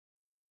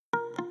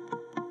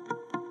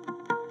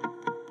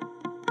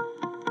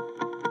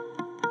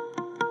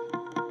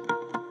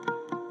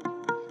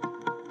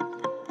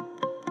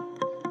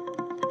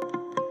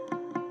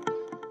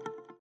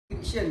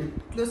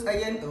application. Clothes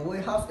iron, a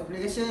warehouse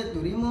application to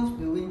remove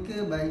the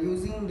wrinkle by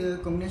using the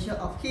combination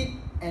of heat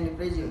and the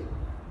pressure.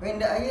 When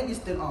the iron is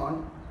turned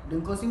on,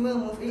 the consumer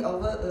moves it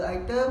over an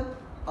item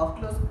of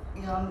clothes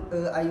on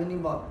an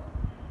ironing board.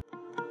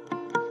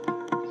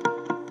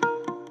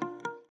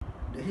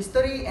 The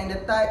history and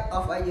the type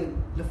of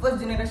iron. The first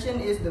generation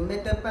is the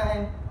metal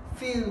pan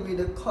filled with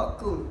the hot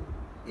coal.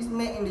 It's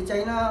made in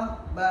China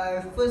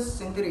by 1st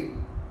century.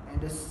 And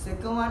the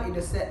second one is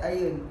the set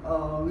iron,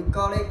 or we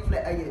call it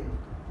flat iron.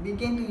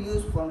 Began to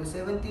use from the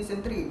 17th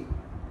century.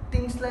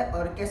 Thin slab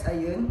or cast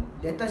iron,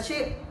 data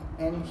shape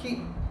and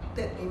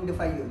heated in the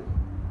fire.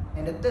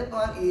 And the third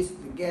one is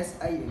the gas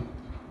iron.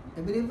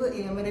 Available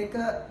in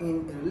America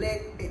in the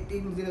late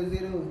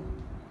 1800.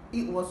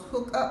 It was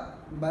hooked up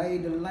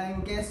by the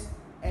line gas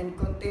and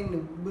contained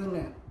the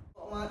burner. The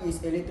fourth one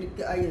is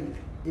electrical iron.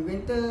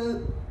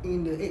 Invented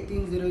in the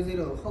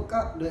 1800, hook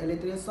up the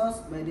electrical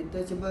source by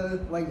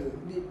detachable wire,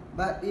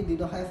 but it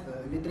did not have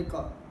an electric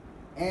cord.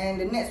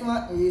 And the next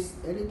one is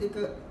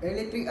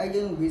electric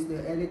iron with the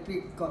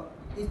electric cord.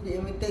 It's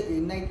invented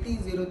in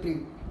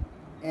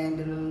 1903. And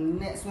the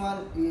next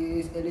one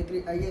is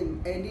electric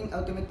iron, adding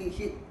automatic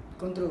heat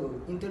control,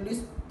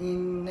 introduced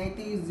in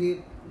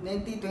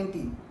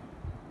 1920.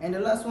 And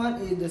the last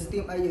one is the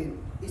steam iron.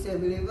 It's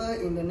available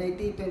in the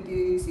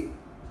 1926.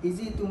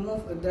 Easy to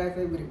move a dry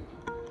fabric.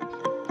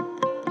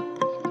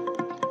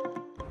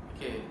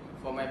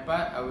 For my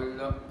part, I would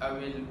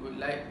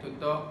like to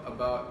talk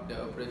about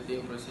the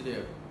operating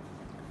procedure.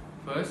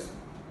 First,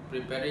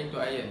 preparing to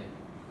iron.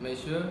 Make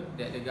sure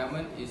that the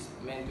garment is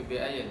meant to be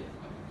ironed.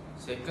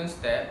 Second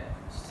step,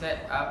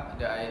 set up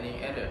the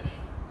ironing area.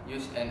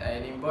 Use an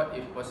ironing board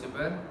if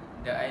possible.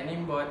 The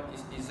ironing board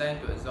is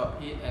designed to absorb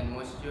heat and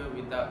moisture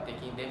without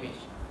taking damage.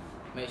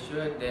 Make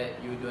sure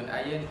that you don't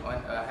iron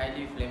on a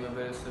highly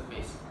flammable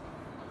surface.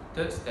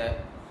 Third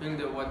step, fill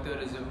the water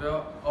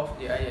reservoir of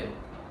the iron.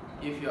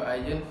 If your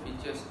iron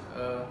features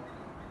a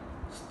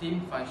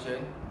steam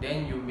function,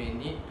 then you may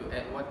need to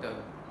add water.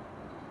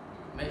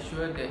 Make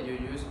sure that you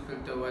use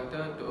filtered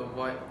water to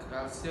avoid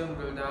calcium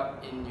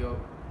buildup in your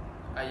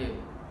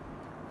iron.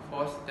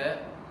 Fourth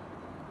step,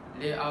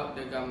 lay out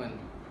the garment.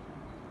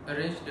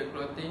 Arrange the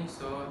clothing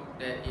so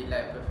that it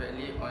lies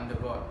perfectly on the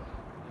board.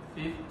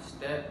 Fifth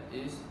step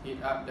is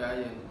heat up the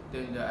iron.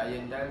 Turn the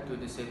iron dial to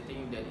the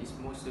setting that is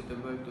most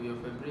suitable to your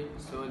fabric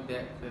so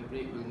that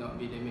fabric will not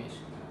be damaged.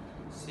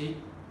 Sixth,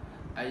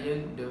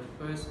 iron the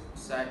first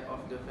side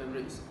of the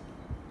fabrics.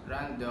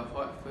 Run the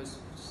hot first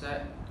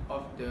side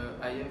of the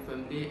iron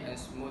firmly and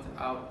smooth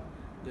out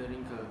the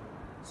wrinkle.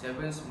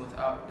 7. Smooth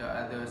out the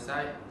other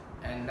side.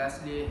 And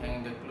lastly,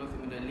 hang the clothes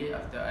immediately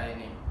after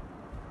ironing.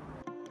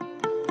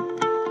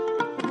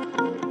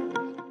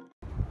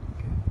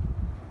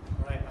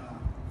 Alright,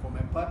 for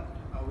my part,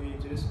 I will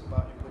introduce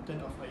about the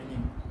importance of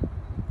ironing.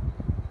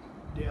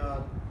 There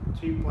are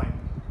 3 points.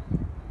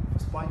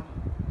 First point,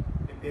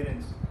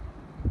 appearance.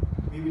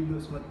 We will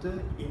lose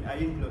water in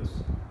iron clothes.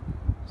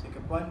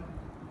 Second point,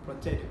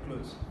 protect the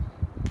clothes.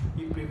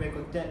 It prevents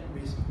contact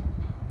with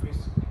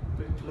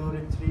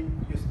chlorine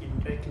used in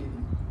dry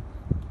cleaning.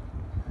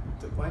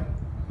 Third point,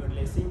 a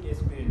lacing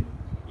experience.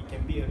 It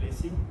can be a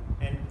lacing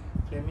and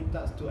climbing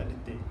tasks to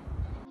undertake.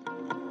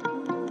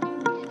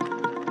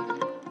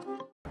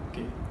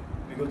 Okay,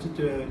 we go to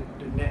the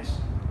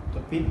next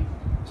topic.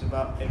 It's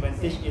about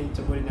advantage in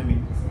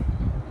thermodynamic.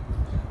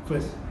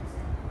 First,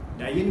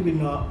 the iron will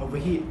not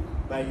overheat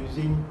by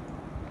using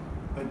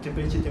a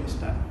temperature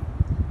thermostat.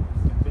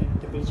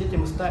 Temperature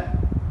thermostat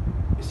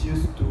is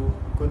used to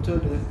control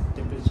the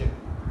temperature.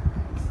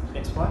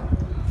 Next one,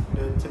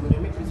 the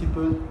thermodynamic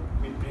principle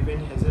will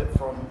prevent hazard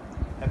from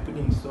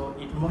happening, so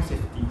it's more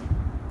safety.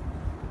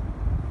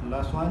 The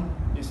last one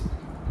is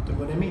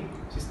thermodynamic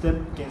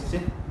system can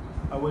save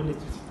our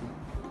electricity.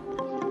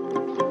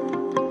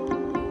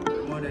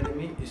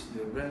 Thermodynamic is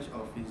the branch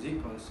of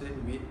physics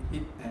concerned with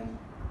heat and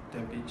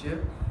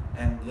temperature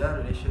and their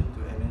relation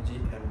to energy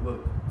and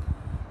work.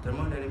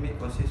 Thermodynamics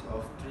consists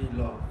of 3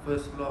 laws.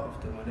 First law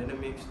of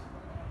thermodynamics,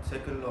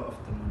 second law of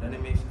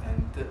thermodynamics,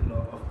 and third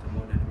law of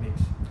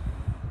thermodynamics.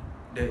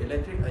 The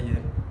electric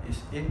iron is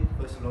in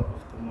first law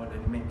of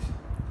thermodynamics.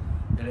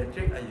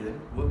 Electric iron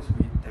works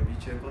with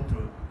temperature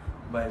control.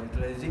 By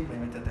utilizing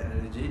chemical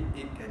technology,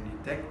 it can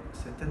detect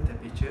certain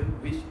temperature,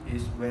 which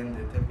is when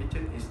the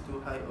temperature is too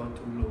high or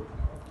too low.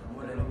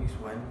 Thermodynamics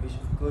 1, which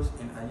occurs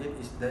in iron,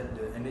 is that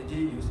the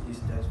energy used is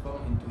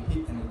transformed into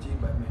heat energy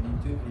but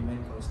magnitude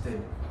remains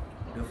constant.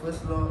 The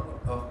first law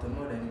of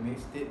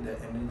thermodynamics states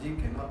that energy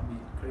cannot be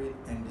created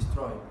and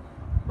destroyed,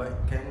 but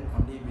can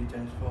only be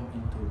transformed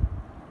into.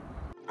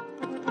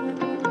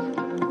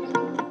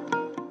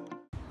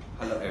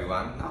 Hello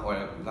everyone, now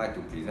I would like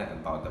to present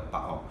about the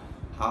part of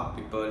how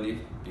people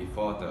lived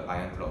before the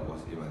iron clock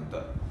was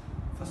invented.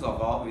 First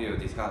of all, we will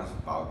discuss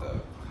about the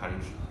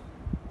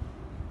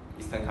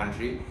Eastern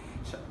country.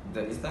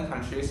 The Eastern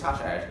countries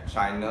such as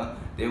China,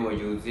 they were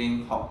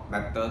using hot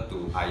metal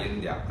to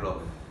iron their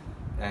clothes.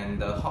 And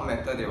the hot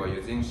metal they were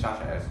using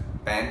such as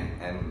pan,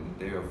 and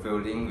they were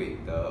filling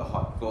with the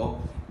hot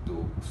coal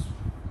to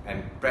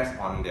and press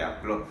on their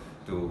clothes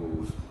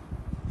to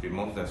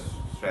remove the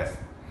stress.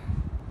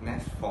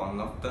 Next, for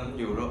Northern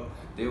Europe,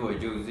 they were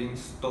using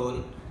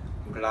stone,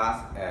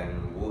 glass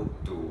and wood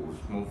to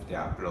smooth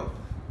their clothes.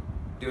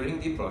 During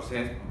the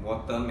process,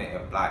 water may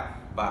apply,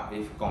 but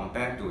if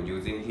compared to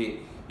using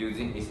heat,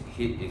 using its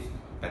heat is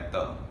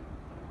better.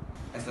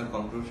 As a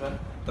conclusion,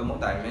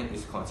 thermodynamics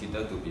is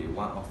considered to be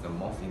one of the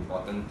most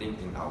important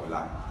things in our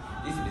life.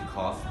 This is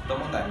because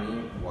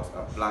thermodynamics was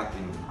applied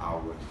in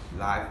our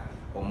life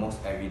almost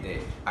every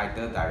day,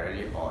 either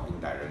directly or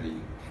indirectly.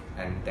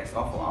 And that's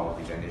all for our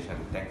presentation.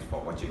 Thanks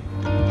for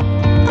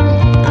watching.